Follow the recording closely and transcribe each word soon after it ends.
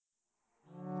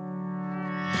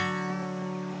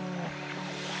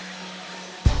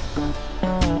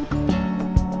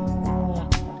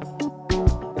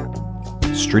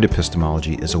street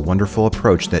epistemology is a wonderful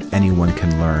approach that anyone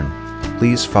can learn.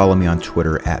 Please follow me on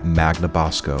Twitter at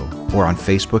Magnabosco or on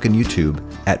Facebook and YouTube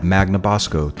at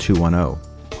Magnabosco210.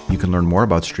 You can learn more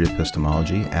about street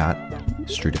epistemology at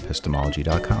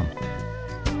streetepistemology.com.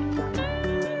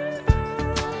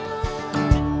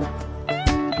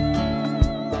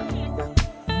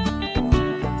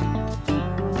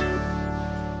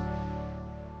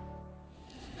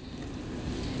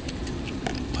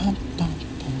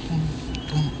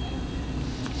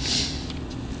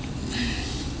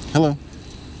 Hello. Do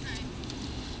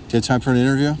you have time for an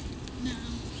interview? No.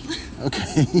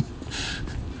 Okay.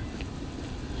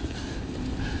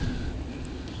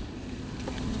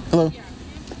 Hello.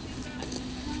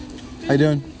 How you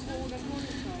doing?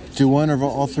 Do one or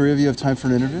all three of you have time for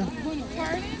an interview?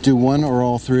 Do one or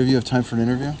all three of you have time for an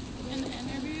interview? An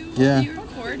interview? Yeah. Do you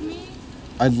record me?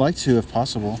 I'd like to, if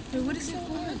possible. Wait, what is it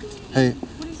for? Hey,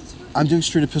 What is this for? I'm doing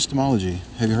street epistemology.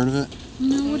 Have you heard of it?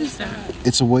 No, what is that?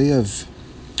 It's a way of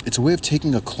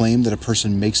taking a claim that a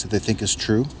person makes that they think is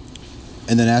true,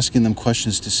 and then asking them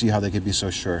questions to see how they could be so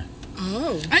sure.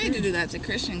 Oh. I need to do that to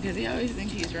Christian because he always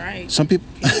thinks he's right. Some people,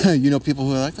 you know people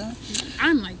who are like that?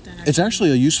 I'm like that. It's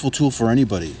actually a useful tool for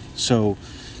anybody. So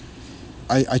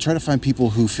I try to find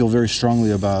people who feel very strongly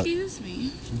about... Excuse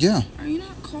me. Yeah. Are you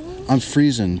not cold? I'm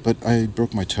freezing, but I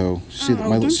broke my toe. See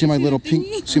my little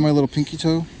pinky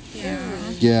toe? Yeah.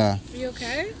 Yeah. Are you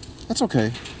okay? That's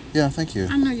okay. Yeah, thank you.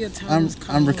 I know your toe is cold.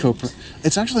 I'm recuperating.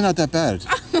 It's actually not that bad.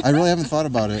 I really haven't thought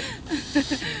about it.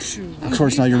 Of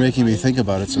course, now you're making me think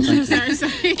about it, so thank you.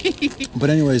 Sorry. But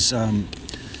anyways,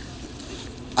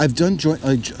 I've done joint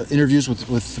interviews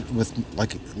with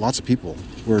like lots of people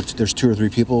where there's 2 or 3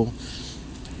 people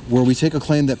where we take a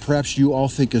claim that perhaps you all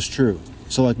think is true.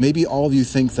 So like maybe all of you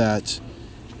think that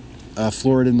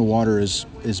fluoride in the water is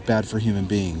bad for human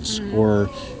beings, or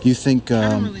you think I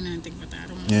don't really know anything about that. I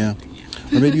don't know anything.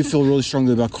 Or maybe you feel really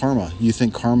strongly about karma. You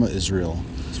think karma is real.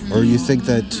 Or you think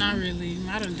that... Not really.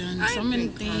 I done so many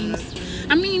things.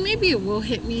 I mean, maybe it will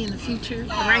hit me in the future.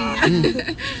 But right now...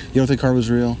 You don't think karma is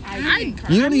real? I think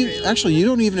You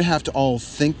don't even have to all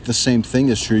think the same thing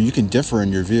is true. You can differ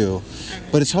in your view. Okay.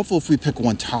 But it's helpful if we pick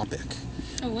one topic.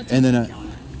 Oh, what's and then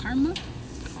Karma?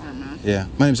 Karma. Yeah.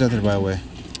 My name's Anthony, by the way.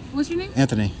 What's your name?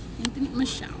 Anthony. Anthony.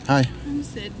 Michelle. Hi. I'm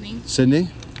Sidney. Sydney?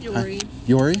 Yori. Hi.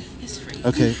 Yori? It's free.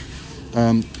 Okay.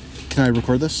 Can I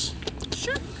record this?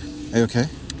 Sure. Are you okay?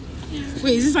 Yeah.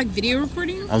 Wait, is this like video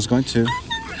recording? I was going to.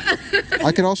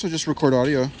 I could also just record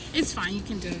audio. It's fine. You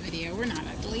can do a video. We're not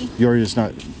ugly. You're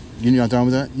not down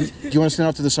with that? Do you want to stand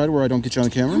off to the side where I don't get you on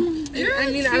the camera?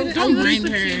 I don't mind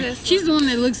her. She's the one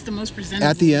that looks the most presentable.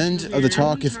 At the end of the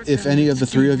talk, if any of the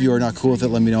 3 of you are not cool with it,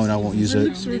 let me know and I won't use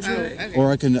it. Okay.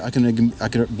 Or I can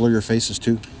blur your faces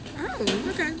too. Oh,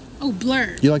 okay. Oh,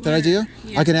 blur. You like that idea?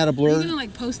 Yeah. I can add a blur. Are you gonna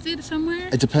like post it somewhere?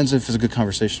 It depends if it's a good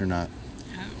conversation or not.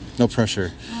 Oh. No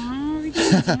pressure. Oh,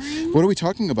 what are we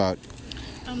talking about?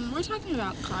 we're talking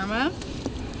about karma.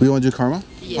 We want to do karma?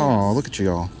 Yes. Oh, look at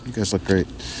you all. You guys look great.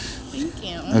 Thank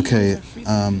you. Okay.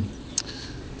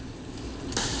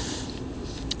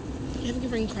 You have to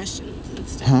bring questions and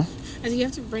stuff. Huh? And you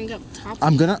have to bring up topics.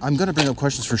 I'm gonna bring up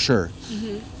questions for sure.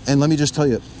 And let me just tell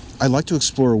you, I'd like to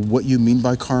explore what you mean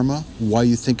by karma, why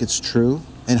you think it's true,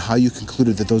 and how you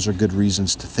concluded that those are good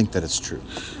reasons to think that it's true.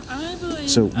 I believe.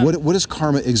 So what is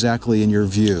karma exactly in your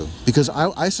view? Because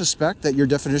I suspect that your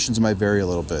definitions might vary a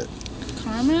little bit.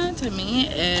 Karma to me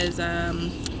is,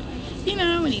 when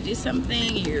you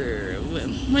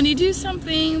do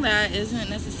something that isn't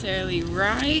necessarily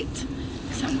right,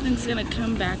 something's gonna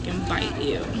come back and bite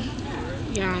you.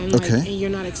 Yeah, and and you're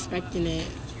not expecting it.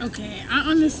 Okay, I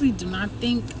honestly do not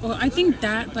think, I think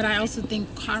that, but I also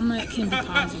think karma can be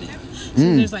positive. So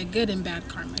there's like good and bad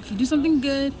karma. If you do something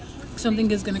good,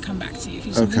 something is going to come back to you. If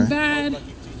you do something bad,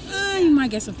 you might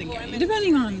get something good,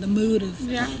 depending on the mood of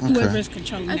whoever is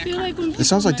controlling that karma. It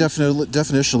sounds like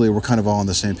definitionally we're kind of all on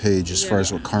the same page as far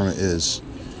as what karma is.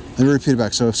 Let me repeat it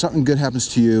back. So if something good happens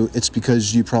to you, it's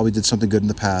because you probably did something good in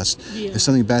the past. Yeah. If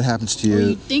something bad happens to you... Or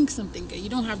you think something good. You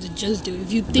don't have to just do it.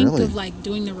 If you think of like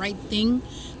doing the right thing,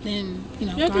 then,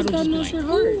 God will just be like,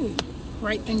 ooh,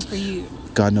 right thing for you.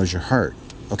 God knows your heart.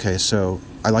 Okay, so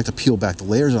I like to peel back the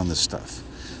layers on this stuff.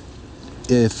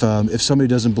 If somebody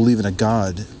doesn't believe in a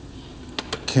God,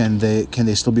 can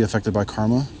they still be affected by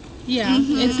karma? Yeah,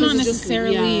 it's not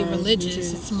necessarily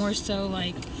religious. It's more so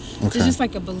like, it's just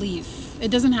like a belief. It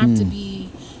doesn't have to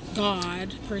be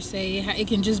God per se. It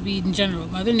can just be in general,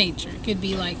 Mother Nature. It could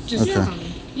be like just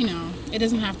you know, it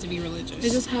doesn't have to be religious.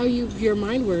 It's just how your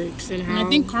mind works and how. And I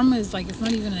think karma is like, it's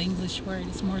not even an English word.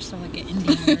 It's more so like an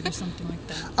Indian word or something like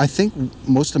that. I think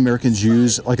most Americans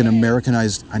use like an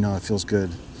Americanized. I know it feels good,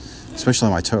 especially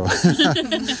on my toe.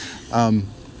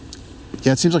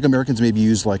 Yeah, it seems like Americans maybe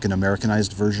use like an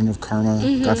Americanized version of karma.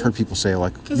 I've heard people say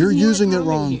like, "You're using it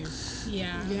wrong." Yeah.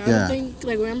 Yeah, I Yeah. don't think,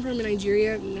 like, when I'm from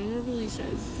Nigeria, no one really says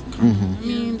karma. I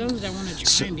mean, those that want to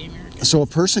try and be American. So a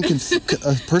person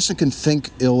can think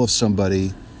ill of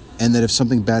somebody, and that if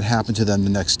something bad happened to them the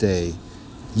next day,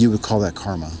 you would call that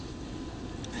karma.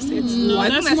 No,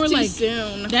 that's more too like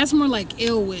soon. That's more like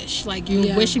ill wish. Like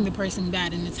you're wishing the person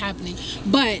bad and it's happening.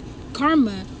 But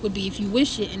karma would be if you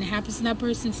wish it and it happens to that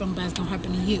person, something bad's gonna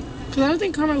happen to you. Because I don't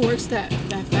think karma works that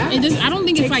fast. It does, I don't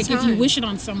think it's takes like if you time. wish it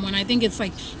on someone. I think it's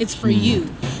like it's for you.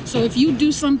 So if you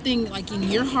do something like in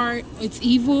your heart, it's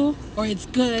evil or it's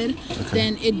good,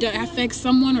 then it affects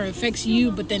someone or affects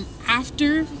you. But then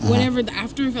after, whatever the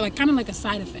after effect, like kind of like a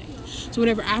side effect. So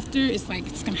whatever after, it's like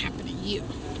it's gonna happen to you.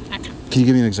 That kind of. Can you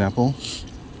give me an example?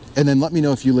 And then let me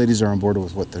know if you ladies are on board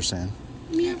with what they're saying.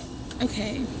 Yeah.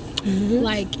 Okay.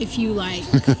 Like if you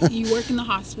you work in the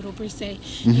hospital per se,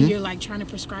 and you're like trying to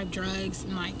prescribe drugs,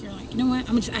 and like you're like, you know what,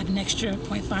 I'm gonna just add an extra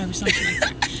 0.5 or something like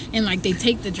that, and like they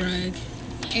take the drug,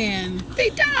 and They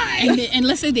die. and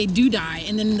let's say they do die,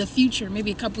 and then in the future, maybe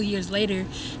a couple years later,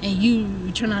 and you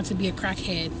turn out to be a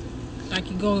crackhead. Like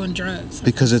you go on drugs.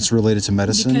 Because it's related to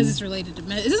medicine? Because it's related to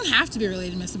medicine. It doesn't have to be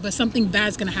related to medicine, but something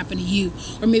bad's going to happen to you.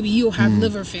 Or maybe you'll have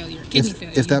liver failure, kidney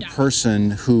failure. If that die.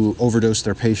 person who overdosed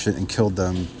their patient and killed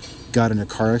them got in a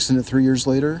car accident 3 years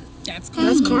later? That's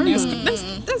karma. That's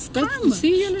karma. That's karma.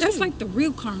 See, you understand? That's like the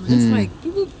real karma. It's like,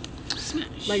 boop, boop, smash.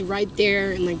 Like right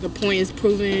there, and like the point is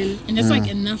proven. And it's like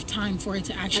enough time for it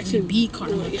to actually be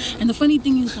karma. well, yeah. And the funny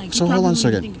thing is, like, So hold on a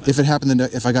second. If it happened,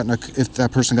 if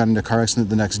that person got into a car accident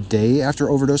the next day after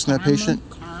overdosing that patient?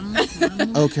 Karma.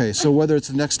 Okay, so whether it's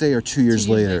the next day or 2 years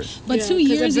later. But Yeah, 2 'cause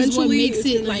years is what eventually makes it's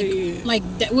it gonna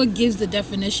like that. What gives the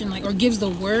definition, like, or gives the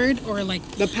word, or like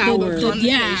The power.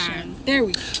 yeah, Connotation. there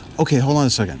we go. Okay, hold on a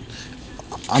second.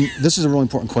 This is a really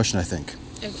important question, I think.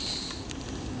 Okay.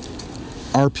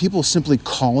 Are people simply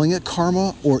calling it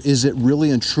karma, or is it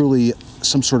really and truly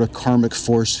some sort of karmic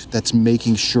force that's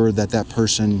making sure that that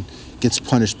person gets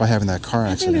punished by having that car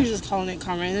I think they're accident? just calling it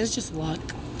karma, and it's just luck,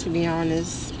 to be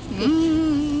honest.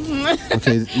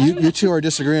 Okay, you two are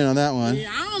disagreeing on that one.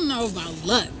 Yeah, I don't know about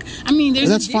luck. I mean, there's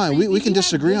That's a fine. difference. We If can you have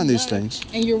disagree good on these luck, things.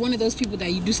 And you're one of those people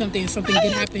that you do something and something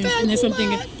good happens, and then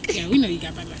something. Yeah, we know you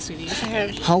got bad luck, sweetie.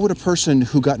 How would a person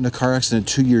who got in a car accident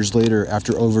 2 years later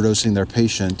after overdosing their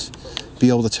patient be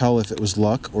able to tell if it was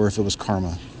luck or if it was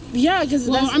karma? Yeah, because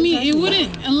Well, I mean, it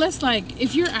wouldn't unless like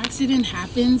if your accident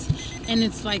happens and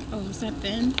it's like, oh, is that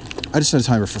then? I just set a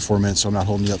timer for 4 minutes, so I'm not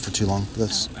holding you up for too long.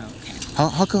 That's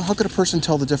Okay. how could a person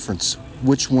tell the difference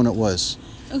which one it was?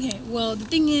 Okay, well, the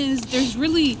thing is, there's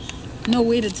really no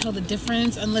way to tell the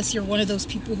difference unless you're one of those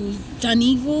people who's done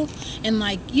evil. And,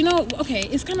 like, you know, okay,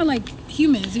 it's kind of like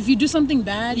humans. If you do something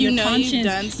bad, You your know conscience... you've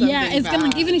done something yeah, it's gonna,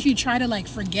 like, bad. even if you try to, like,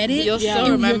 forget it, You'll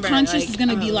still remember, your conscience like, is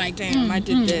gonna be oh, like, damn, I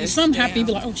did this, If something happened, you'd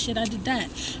be damn. like, oh, shit, I did that.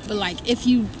 But, like, if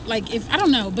you, like, if, I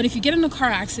don't know, but if you get in a car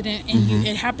accident and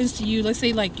it happens to you, let's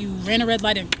say, like, you ran a red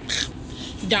light and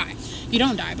you die. You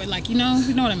don't die, but like you know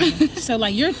what I mean. So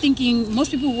like you're thinking,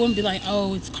 most people wouldn't be like,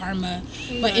 oh, it's karma.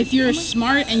 But if you're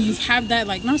smart and you have that,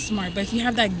 like, not smart, but if you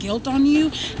have that guilt on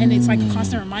you and it's like a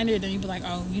constant reminder, then you'd be like,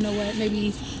 oh, you know what?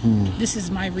 Maybe this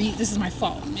is my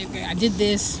fault. Maybe I did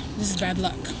this. This is bad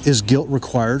luck. Is guilt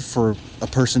required for a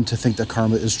person to think that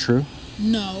karma is true?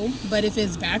 No, but if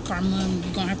it's bad karma,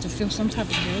 you're gonna have to feel some type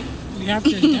of guilt. You have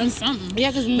to have done something.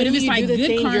 Yeah, because but if it's you like do the good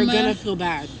thing, karma, you're gonna feel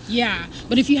bad. yeah.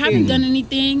 But if you haven't done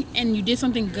anything and you did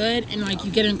something good and like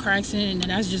you get in a car accident, then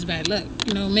that's just bad luck.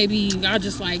 You know, maybe God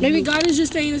just like Maybe God is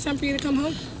just saying it's time for you to come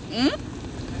home.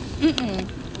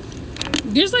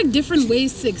 There's like different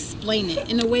ways to explain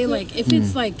it. In a way, like if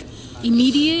it's like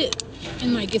immediate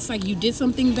and like it's like you did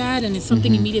something bad and it's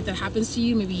something immediate that happens to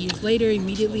you maybe years later,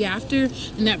 immediately after,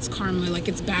 and that's karma. Like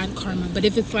it's bad karma. But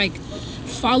if it's like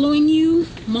following you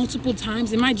multiple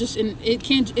times, it might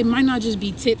not just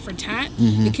be tit for tat.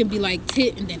 It could be like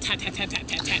tit and then tat tat tat tat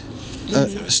tat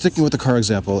tat. Sticking with the car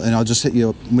example, and I'll just hit you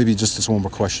up, maybe just this one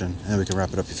more question, and then we can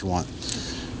wrap it up if you want.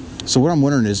 So what I'm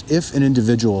wondering is, if an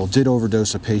individual did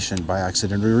overdose a patient by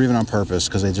accident, or even on purpose,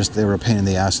 because they were a pain in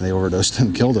the ass and they overdosed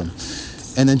him, killed him,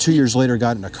 and then 2 years later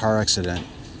got in a car accident,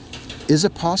 is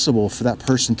it possible for that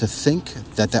person to think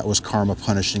that that was karma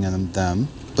punishing them,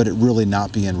 but it really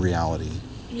not be in reality?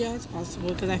 Yeah, it's possible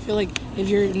because I feel like if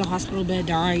you're in the hospital bed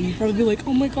dying, you probably be like,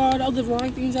 "Oh my God, all the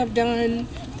wrong things I've done."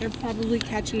 They're probably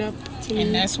catching up to me.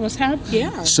 And that's what's happening.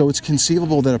 Yeah. So it's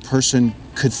conceivable that a person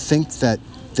could think that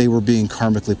they were being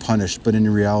karmically punished, but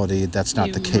in reality, that's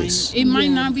not the case. It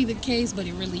might not be the case, but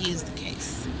it really is the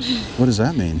case. What does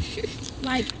that mean?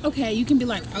 Like, okay, you can be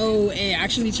like, oh, it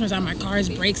actually turns out my car's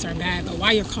brakes are bad, but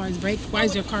why why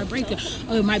is your car breaking?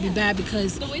 Oh, it might be bad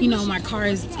because, my car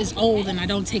is old and I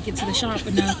don't take it to the shop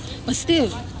enough. But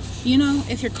still,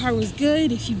 if your car was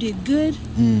good, if you did good,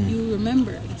 you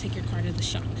remember to take your car to the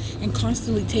shop and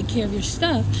constantly take care of your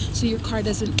stuff so your car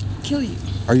doesn't kill you.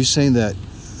 Are you saying that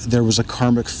there was a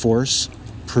karmic force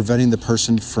preventing the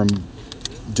person from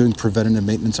doing preventative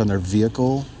maintenance on their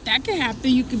vehicle? That could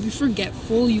happen. You could be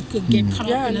forgetful. You could get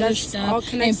caught up in other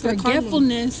stuff. And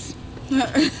forgetfulness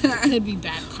could be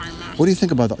bad karma. What do you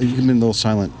think about that? You've been a little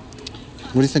silent.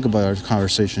 What do you think about our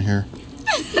conversation here?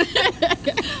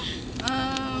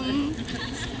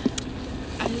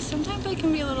 Sometimes I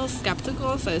can be a little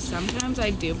skeptical, so sometimes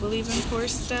I do believe in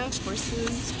horses,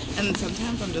 and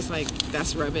sometimes I'm just like,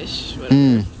 that's rubbish,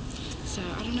 whatever. So,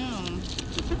 I don't know.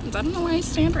 Depends. I don't know where I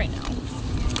stand right now.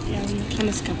 Yeah, I'm kind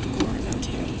of skeptical right now,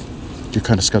 too. You're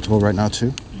kind of skeptical right now,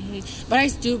 too? But I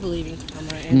do believe in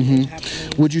karma and it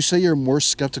happening. Would you say you're more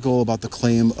skeptical about the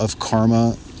claim of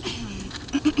karma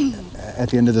at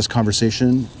the end of this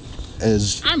conversation?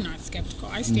 I'm not skeptical.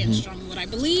 I stand strong in what I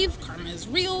believe. Karma is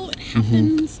real. It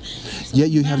happens. Yet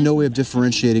you have no way of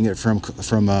differentiating it from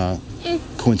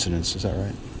coincidence. Is that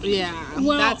right? Yeah.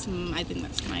 Well, I think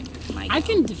that's my I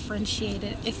can differentiate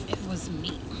it if it was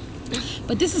me.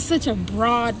 But this is such a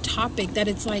broad topic that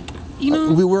it's like,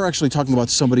 we were actually talking about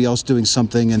somebody else doing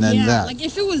something and then that. Like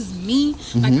if it was me,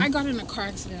 like I got in a car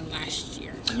accident last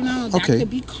year. That could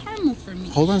be karma for me.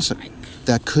 Hold on a second.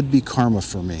 That could be karma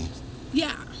for me.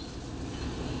 Yeah.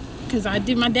 Because I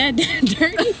did my dad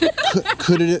dirty.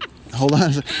 Could it? Hold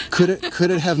on. Could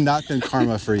it have not been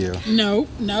karma for you? Nope.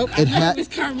 It was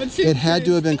karma too. It had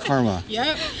to have been karma.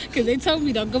 Yep. Because they told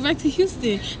me, don't go back to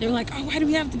Houston. They were like, oh, why do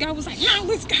we have to go? I was like, no,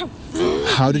 let's go.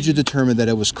 How did you determine that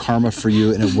it was karma for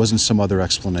you and it wasn't some other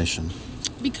explanation?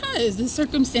 Because the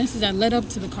circumstances that led up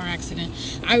to the car accident.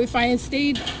 If I had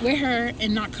stayed with her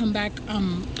and not come back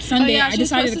Sunday, I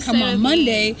decided to come on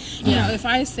Monday. If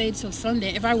I had stayed till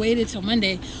Sunday, if I waited till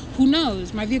Monday, who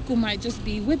knows? My vehicle might just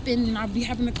be whipping and I'll be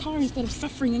having a car instead of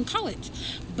suffering in college.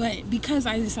 But because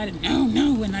I decided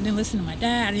no, and I didn't listen to my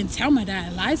dad, I didn't tell my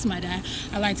dad, I lied to my dad,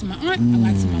 I lied to my aunt, I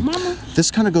lied to my mama. This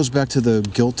kind of goes back to the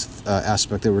guilt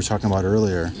aspect that we were talking about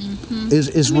earlier.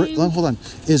 Hold on.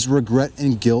 Is regret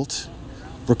and guilt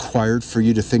required for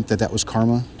you to think that was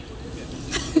karma?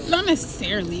 Not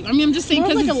necessarily. I'm just saying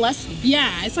because it's like a lesson.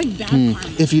 Yeah, it's like bad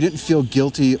karma. If you didn't feel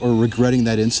guilty or regretting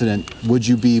that incident, would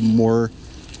you be more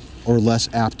or less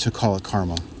apt to call it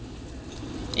karma?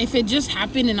 If it just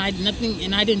happened and I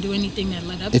didn't do anything that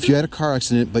led up to it. If you had a car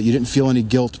accident but you didn't feel any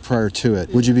guilt prior to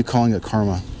it, would you be calling it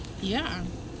karma? Yeah,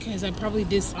 because I probably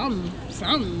did something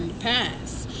in the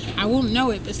past. I won't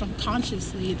know it, but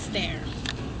subconsciously it's there.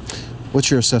 What's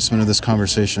your assessment of this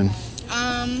conversation?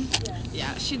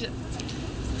 Yeah, she did.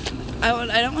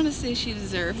 I don't want to say she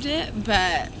deserved it,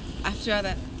 but after all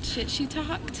that shit she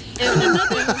talked.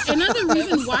 Another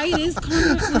reason why it is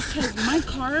karma is because my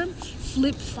car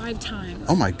flipped 5 times.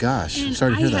 Oh my gosh, And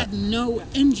sorry to hear I that. had no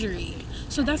injury.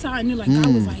 So that's how I knew, God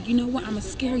was like, you know what, I'm going to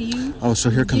scare you. Oh, so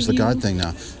here comes the God thing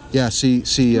now. Yeah, see.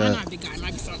 Might not be God, it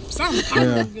might be something.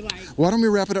 Yeah. Be like, Why don't we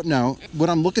wrap it up now? What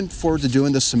I'm looking forward to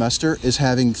doing this semester is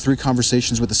having 3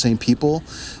 conversations with the same people.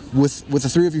 With the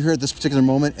 3 of you here at this particular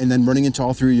moment, and then running into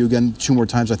all 3 of you again 2 more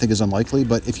times, I think is unlikely.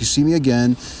 But if you see me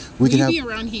again, we can have. Will you be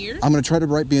around here? I'm going to try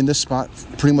to be in this spot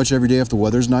pretty much every day if the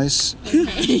weather's nice.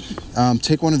 Okay.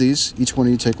 Take one of these. Each one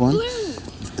of you take one. Blue.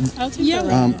 I'll take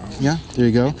that. Yeah, there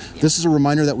you go. This is a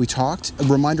reminder that we talked. A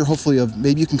reminder, hopefully, of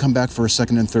maybe you can come back for a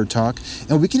second and third talk,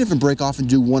 and we can even break off and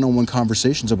do one-on-one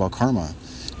conversations about karma.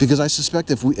 Because I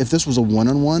suspect if this was a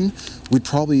one-on-one, we'd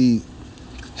probably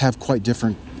have quite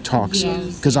different talks.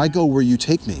 Because I go where you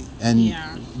take me, and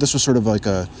this was sort of like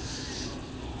it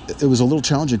was a little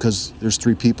challenging because there's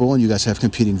 3 people, and you guys have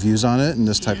competing views on it, and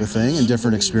this type of thing, and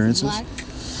different experiences.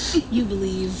 You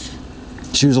believe.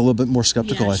 She was a little bit more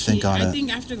skeptical, I think, on it. I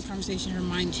think after the conversation, her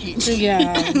mind changed.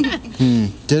 Yeah.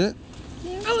 Did it?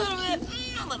 A little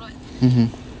bit.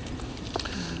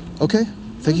 Okay.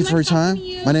 Thank you for your time.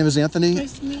 My name is Anthony.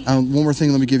 Nice to meet you. One more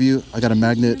thing let me give you. I got a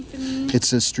magnet. It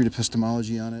says street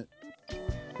epistemology on it.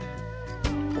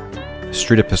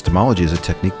 Street epistemology is a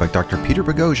technique by Dr. Peter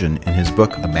Boghossian in his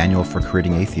book A Manual for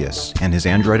Creating Atheists and his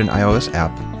Android and iOS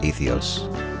app, Atheos.